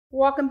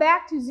Welcome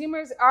back to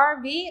Zoomer's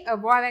RV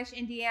of Wabash,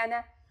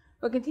 Indiana.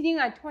 We're continuing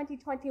on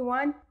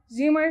 2021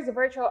 Zoomer's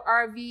Virtual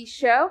RV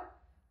Show.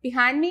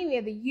 Behind me, we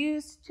have the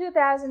used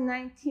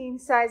 2019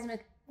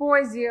 Seismic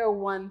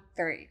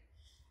 4013.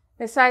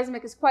 The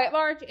Seismic is quite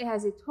large. It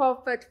has a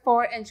 12-foot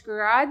 4-inch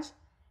garage.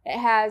 It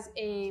has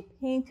a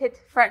painted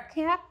front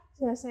cap,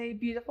 so it's a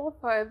beautiful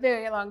for a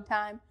very long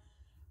time.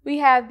 We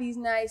have these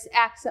nice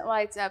accent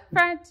lights up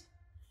front.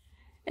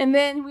 And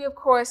then we, of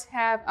course,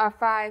 have our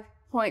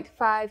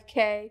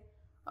 5.5K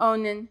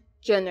Onan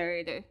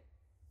Generator.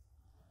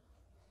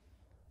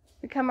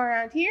 We come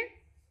around here.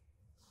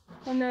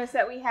 You'll notice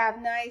that we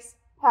have nice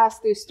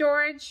pass-through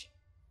storage.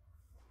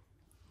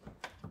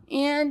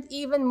 And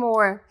even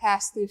more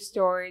pass-through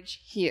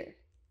storage here.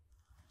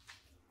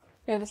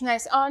 We have this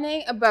nice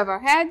awning above our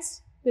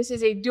heads. This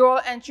is a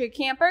dual entry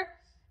camper.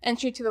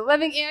 Entry to the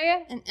living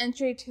area and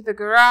entry to the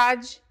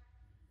garage.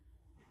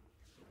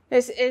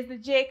 This is the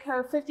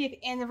Jayco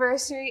 50th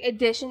anniversary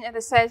edition of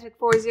the Seismic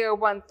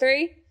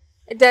 4013.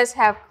 It does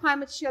have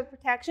climate shield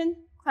protection.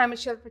 Climate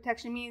shield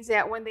protection means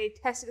that when they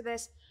tested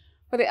this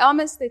for the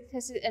elements, they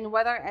tested it in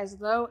weather as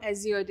low as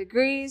 0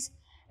 degrees.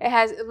 It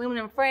has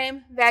aluminum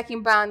frame,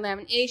 vacuum bound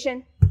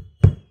lamination.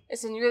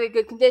 It's in really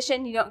good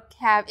condition. You don't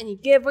have any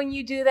give when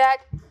you do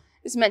that.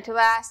 It's meant to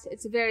last.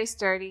 It's very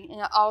sturdy,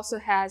 and it also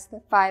has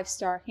the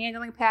 5-star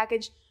handling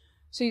package,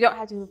 so you don't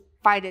have to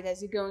fight it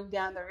as you're going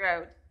down the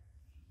road.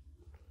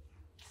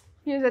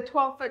 Here's a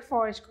 12-foot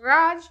 4-inch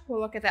garage.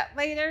 We'll look at that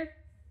later.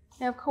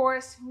 And of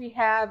course, we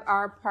have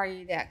our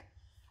party deck.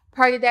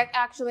 Party deck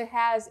actually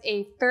has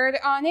a third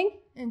awning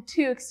and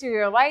 2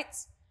 exterior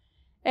lights.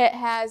 It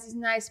has these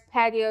nice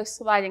patio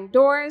sliding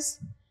doors.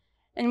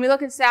 And when we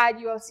look inside,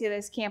 you will see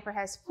this camper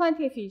has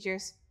plenty of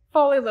features,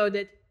 fully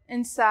loaded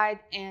inside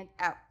and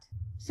out.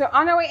 So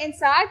on our way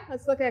inside,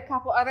 let's look at a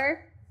couple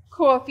other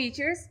cool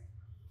features.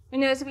 We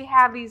notice we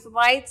have these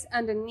lights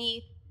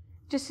underneath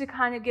just to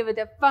kind of give it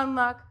a fun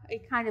look, a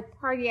kind of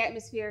party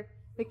atmosphere.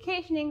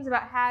 Vacationing is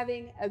about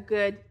having a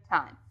good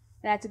time.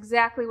 That's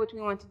exactly what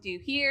we want to do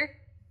here.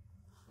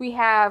 We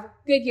have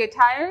Goodyear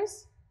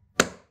tires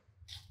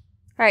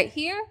right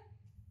here.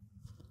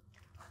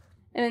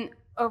 And then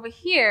over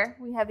here,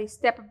 we have these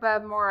step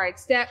above Moride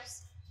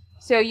steps.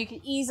 So you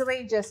can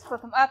easily just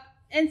flip them up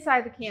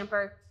inside the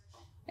camper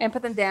and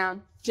put them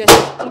down just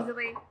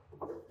easily.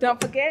 Don't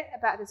forget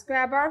about this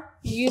grab bar.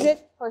 You use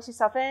it, push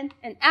yourself in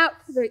and out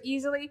very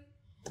easily.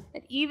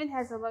 It even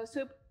has a low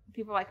swoop for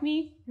people like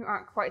me who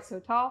aren't quite so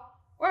tall,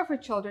 or for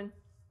children,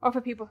 or for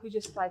people who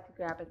just like to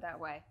grab it that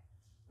way.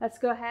 Let's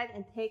go ahead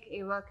and take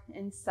a look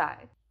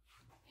inside.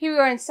 Here we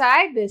are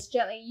inside this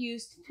gently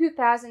used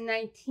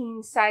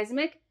 2019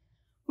 Seismic.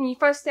 When you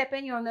first step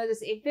in, you'll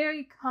notice a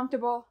very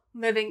comfortable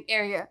living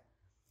area.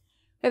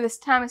 We have this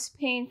Thomas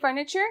Paine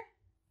furniture.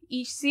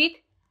 Each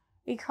seat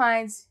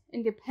reclines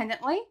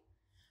independently.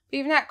 But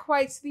if you're not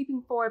quite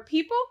sleeping for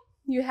people,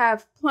 you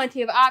have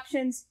plenty of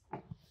options.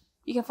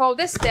 You can fold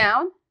this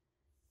down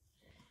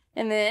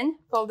and then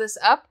fold this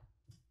up.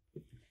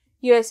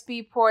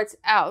 USB ports,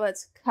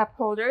 outlets, cup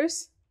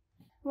holders.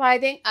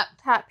 Lighting up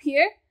top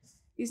here.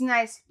 These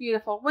nice,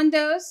 beautiful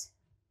windows.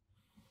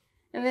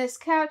 And this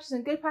couch is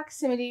in good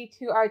proximity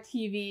to our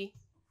TV.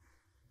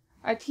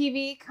 Our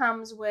TV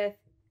comes with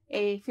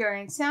a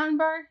Furion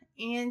soundbar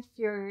and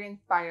Furion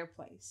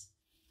fireplace.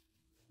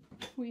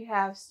 We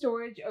have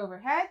storage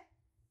overhead.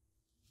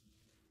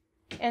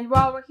 And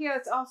while we're here,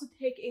 let's also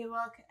take a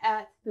look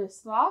at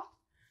this loft.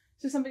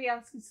 So somebody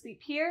else can sleep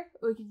here,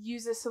 or we could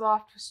use this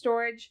loft for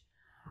storage.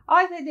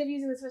 I like the idea of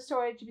using this for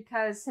storage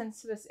because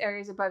since this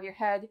area is above your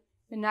head,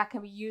 you're not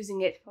going to be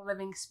using it for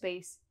living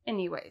space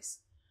anyways.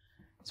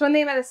 So one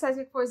thing about the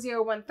Seismic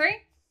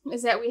 4013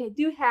 is that we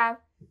do have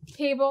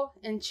table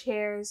and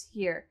chairs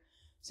here.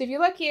 So if you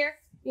look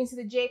here, you can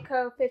see the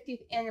Jayco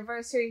 50th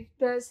anniversary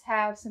does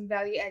have some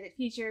value-added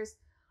features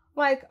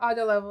like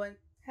auto leveling,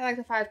 like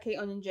the 5K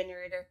Onan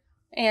Generator.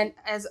 And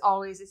as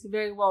always, it's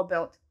very well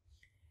built.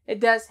 It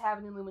does have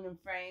an aluminum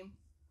frame.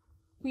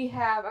 We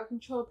have our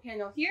control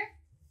panel here.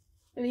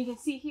 And you can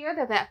see here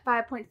that that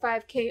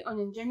 5.5K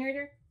Onan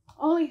Generator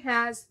only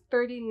has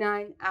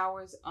 39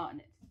 hours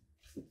on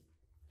it.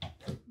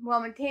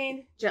 Well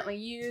maintained, gently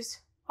used,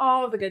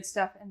 all of the good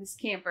stuff in this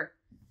camper.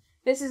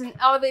 This is an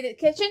elevated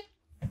kitchen.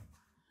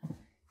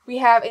 We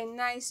have a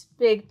nice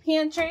big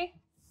pantry.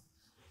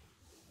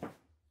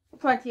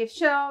 Plenty of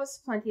shelves,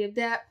 plenty of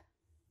depth.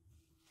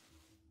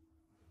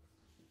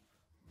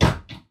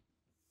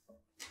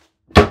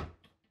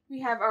 We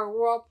have our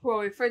Whirlpool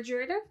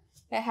refrigerator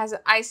that has an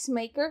ice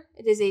maker.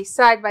 It is a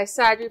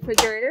side-by-side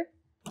refrigerator.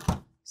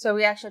 So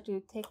we actually have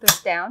to take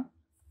this down.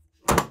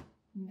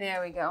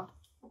 There we go.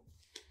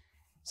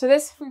 So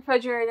this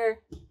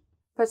refrigerator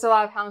puts a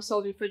lot of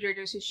household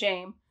refrigerators to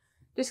shame.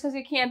 Just because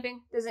you're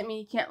camping doesn't mean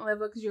you can't live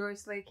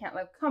luxuriously, can't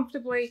live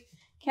comfortably,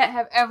 can't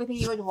have everything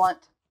you would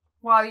want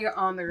while you're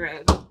on the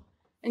road.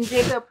 And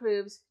Jayco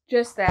proves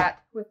just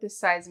that with this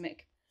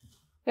Seismic.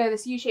 We have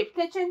this U-shaped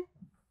kitchen,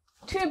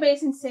 2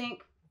 basin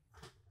sink,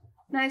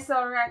 nice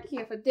little rack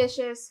here for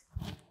dishes,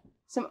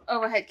 some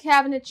overhead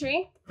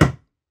cabinetry.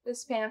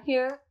 This panel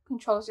here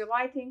controls your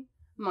lighting,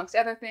 amongst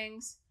other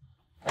things.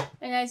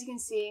 And as you can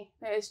see,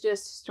 there is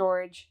just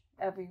storage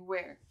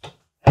everywhere.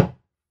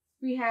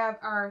 We have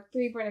our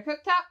 3-burner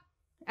cooktop,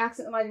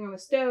 accent lighting on the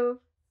stove,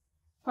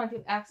 plenty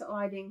of accent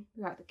lighting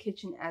throughout the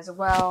kitchen as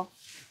well.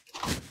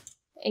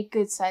 A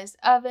good sized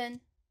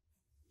oven.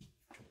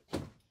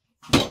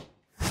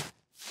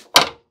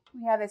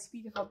 We have this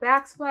beautiful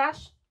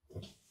backsplash.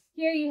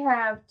 Here you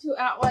have 2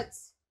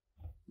 outlets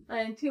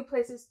and 2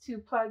 places to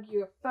plug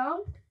your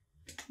phone.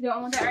 If you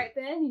don't want that right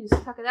then, you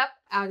just tuck it up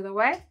out of the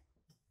way.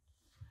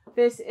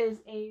 This is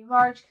a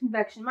large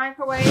convection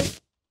microwave.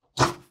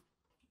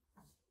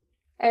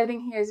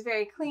 Everything here is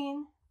very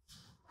clean.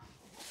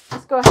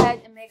 Let's go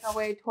ahead and make our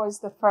way towards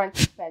the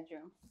front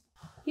bedroom.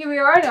 Here we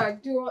are in our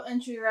dual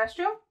entry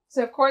restroom.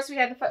 So of course we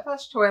have the foot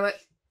flush toilet.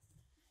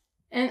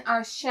 In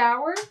our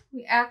shower,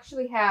 we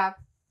actually have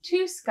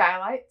 2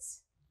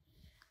 skylights.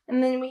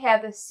 And then we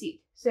have the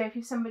seat. So if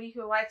you're somebody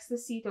who likes the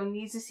seat or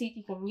needs the seat,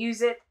 you can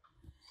use it.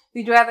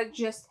 If you'd rather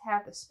just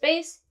have the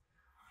space,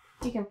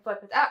 you can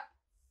flip it up.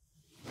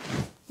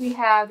 We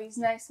have these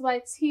nice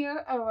lights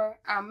here over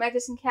our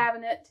medicine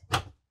cabinet.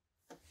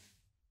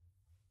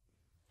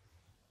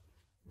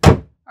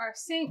 Our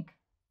sink.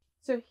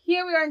 So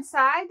here we are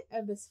inside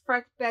of this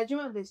front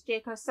bedroom of this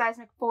Jayco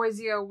Seismic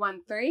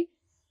 4013.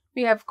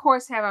 We of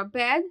course have our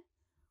bed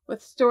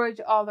with storage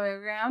all the way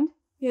around.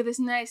 We have this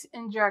nice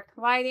indirect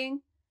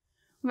lighting.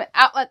 We have an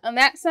outlet on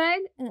that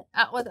side and an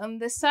outlet on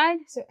this side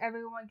so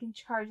everyone can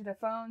charge their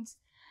phones.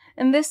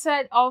 And this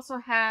side also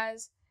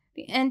has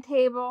the end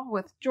table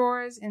with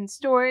drawers and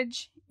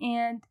storage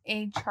and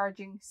a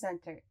charging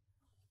center.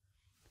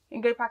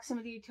 In good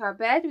proximity to our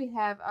bed, we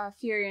have our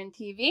Furion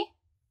TV.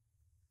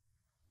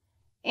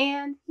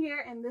 And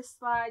here in this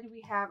slide,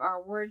 we have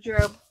our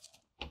wardrobe.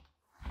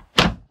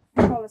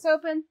 Pull this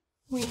open.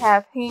 We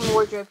have hanging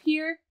wardrobe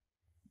here.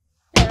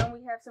 And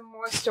we have some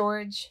more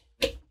storage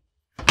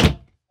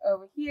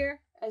over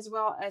here, as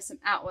well as some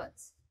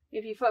outlets.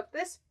 If you flip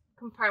this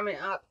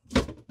compartment up,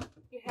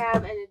 you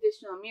have an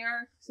additional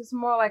mirror. So it's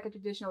more like a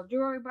traditional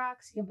jewelry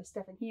box. You can put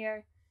stuff in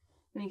here.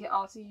 And you can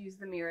also use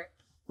the mirror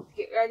to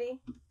get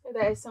ready. If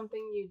that is something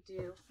you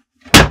do.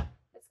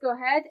 Let's go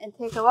ahead and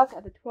take a look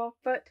at the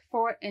 12-foot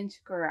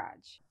 4-inch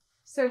garage.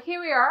 So here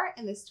we are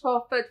in this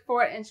 12-foot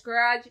 4-inch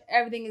garage.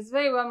 Everything is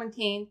very well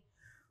maintained.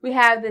 We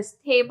have this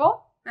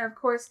table, and of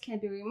course can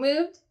be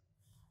removed,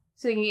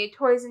 so you can get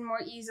toys in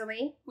more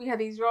easily. We have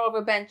these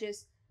rollover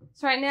benches.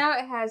 So right now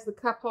it has the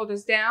cup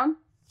holders down.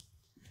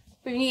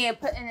 But you need to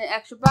put in an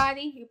extra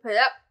body, you put it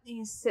up, you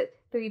can sit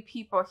 3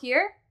 people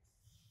here.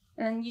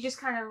 And you just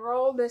kind of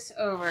roll this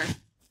over.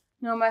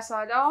 No mess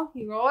at all.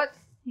 You roll it.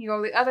 You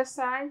go the other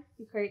side,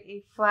 you create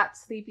a flat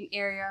sleeping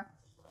area.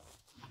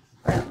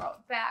 Roll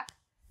it back.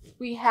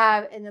 We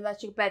have an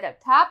electric bed up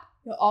top.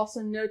 You'll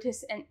also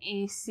notice an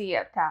AC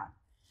up top.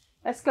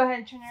 Let's go ahead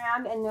and turn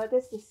around and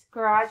notice this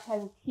garage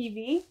has a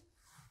TV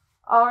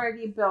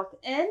already built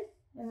in.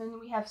 And then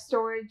we have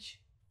storage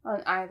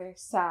on either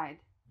side.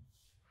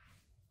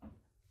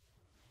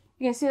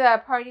 You can see that our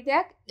party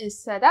deck is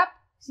set up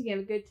so you can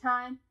have a good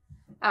time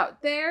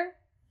out there.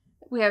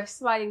 We have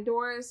sliding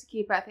doors to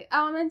keep out the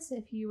elements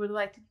if you would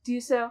like to do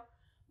so.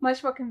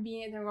 Much more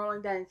convenient than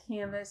rolling down a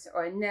canvas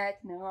or a net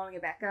and then rolling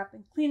it back up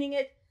and cleaning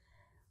it.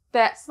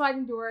 That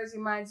sliding doors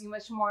reminds you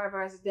much more of a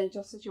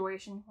residential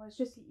situation where it's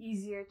just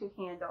easier to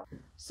handle.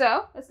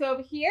 So let's go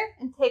over here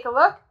and take a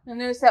look. You'll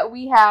notice that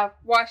we have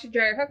washer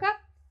dryer hookup.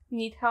 If you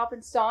need help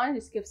installing,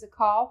 just give us a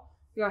call.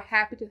 We are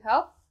happy to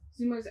help.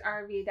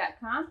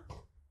 ZoomersRV.com.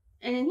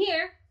 And in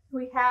here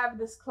we have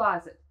this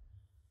closet.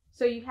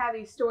 So you have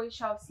these storage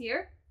shelves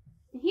here.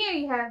 And here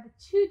you have the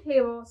 2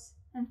 tables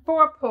and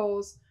 4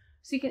 poles.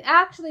 So you can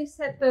actually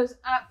set those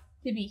up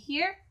to be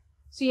here.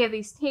 So you have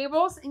these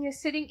tables in your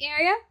sitting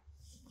area.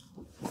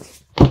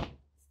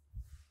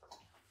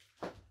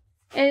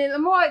 And they're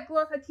more like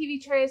glorified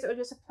TV trays or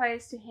just a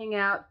place to hang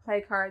out,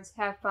 play cards,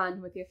 have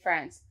fun with your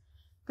friends.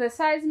 The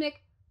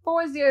Seismic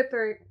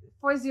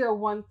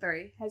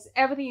 4013 has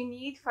everything you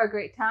need for a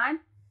great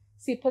time.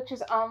 See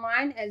pictures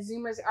online at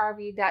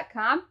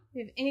ZoomersRV.com. If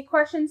you have any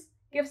questions,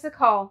 give us a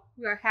call.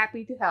 We are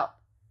happy to help.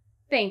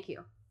 Thank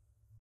you.